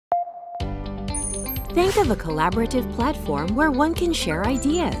Think of a collaborative platform where one can share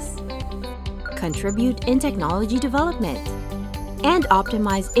ideas, contribute in technology development, and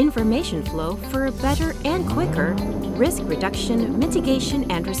optimize information flow for a better and quicker risk reduction, mitigation,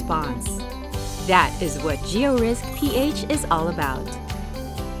 and response. That is what GeoRiskPH is all about.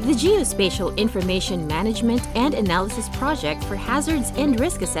 The Geospatial Information Management and Analysis Project for Hazards and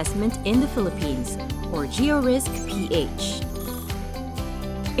Risk Assessment in the Philippines, or GeoRiskPH.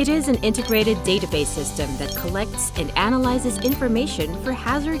 It is an integrated database system that collects and analyzes information for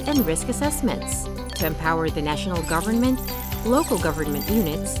hazard and risk assessments to empower the national government, local government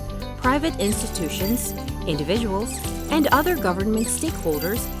units, private institutions, individuals, and other government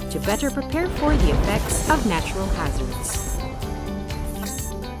stakeholders to better prepare for the effects of natural hazards.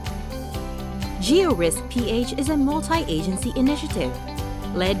 GeoRiskPH is a multi-agency initiative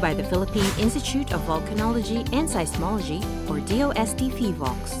led by the Philippine Institute of Volcanology and Seismology, or DOST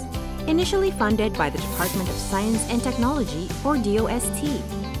PHIVOLCS, initially funded by the Department of Science and Technology, or DOST,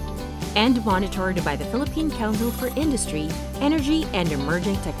 and monitored by the Philippine Council for Industry, Energy and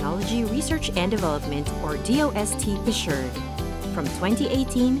Emerging Technology Research and Development, or DOST PCIEERD, from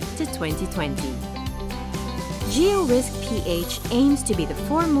 2018 to 2020. GeoRiskPH aims to be the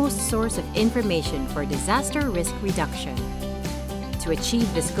foremost source of information for disaster risk reduction. To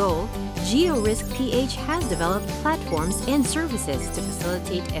achieve this goal, GeoRiskPH has developed platforms and services to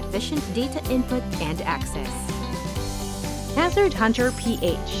facilitate efficient data input and access.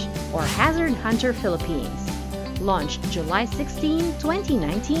 HazardHunterPH, or Hazard Hunter Philippines, launched July 16,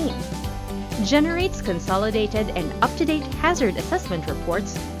 2019, generates consolidated and up-to-date hazard assessment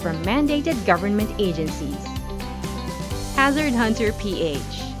reports from mandated government agencies.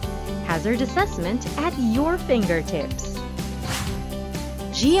 HazardHunterPH, hazard assessment at your fingertips.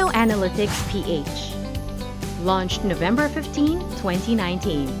 GeoAnalyticsPH, launched November 15,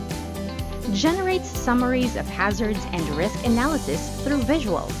 2019, generates summaries of hazards and risk analysis through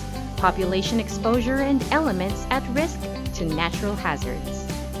visuals, population exposure, and elements at risk to natural hazards.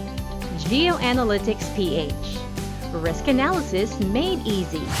 GeoAnalyticsPH, risk analysis made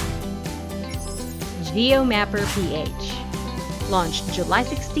easy. GeoMapperPH, launched July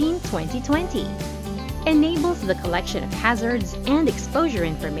 16, 2020, enables the collection of hazards and exposure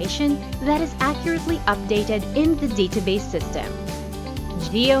information that is accurately updated in the database system.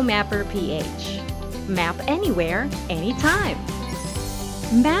 GeoMapperPH, map anywhere, anytime.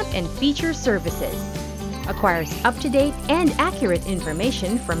 Map and Feature Services, acquires up-to-date and accurate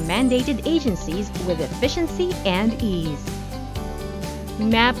information from mandated agencies with efficiency and ease.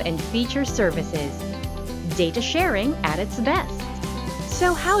 Map and Feature Services, data sharing at its best.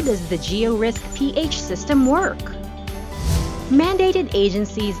 So how does the GeoRiskPH system work? Mandated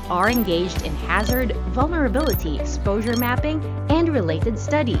agencies are engaged in hazard, vulnerability, exposure mapping, and related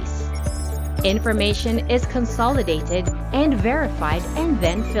studies. Information is consolidated and verified and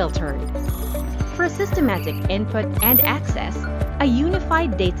then filtered. For systematic input and access, a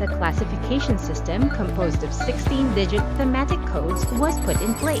unified data classification system composed of 16-digit thematic codes was put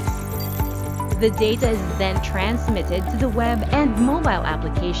in place. The data is then transmitted to the web and mobile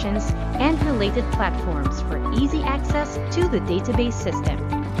applications and related platforms for easy access to the database system.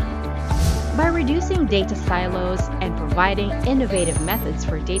 By reducing data silos and providing innovative methods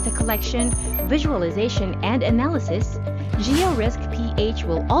for data collection, visualization, and analysis, GeoRiskPH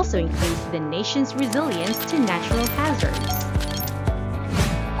will also increase the nation's resilience to natural hazards.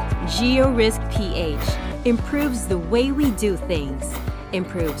 GeoRiskPH improves the way we do things,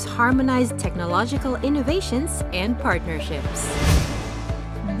 improves harmonized technological innovations and partnerships.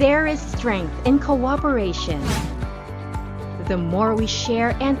 There is strength in cooperation. The more we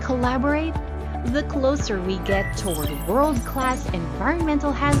share and collaborate, the closer we get toward world-class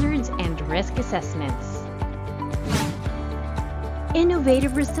environmental hazards and risk assessments.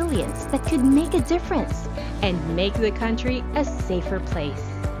 Innovative resilience that could make a difference and make the country a safer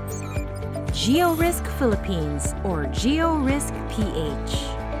place. GeoRisk Philippines, or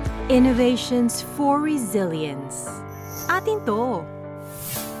GeoRiskPH. Innovations for resilience. Atin to!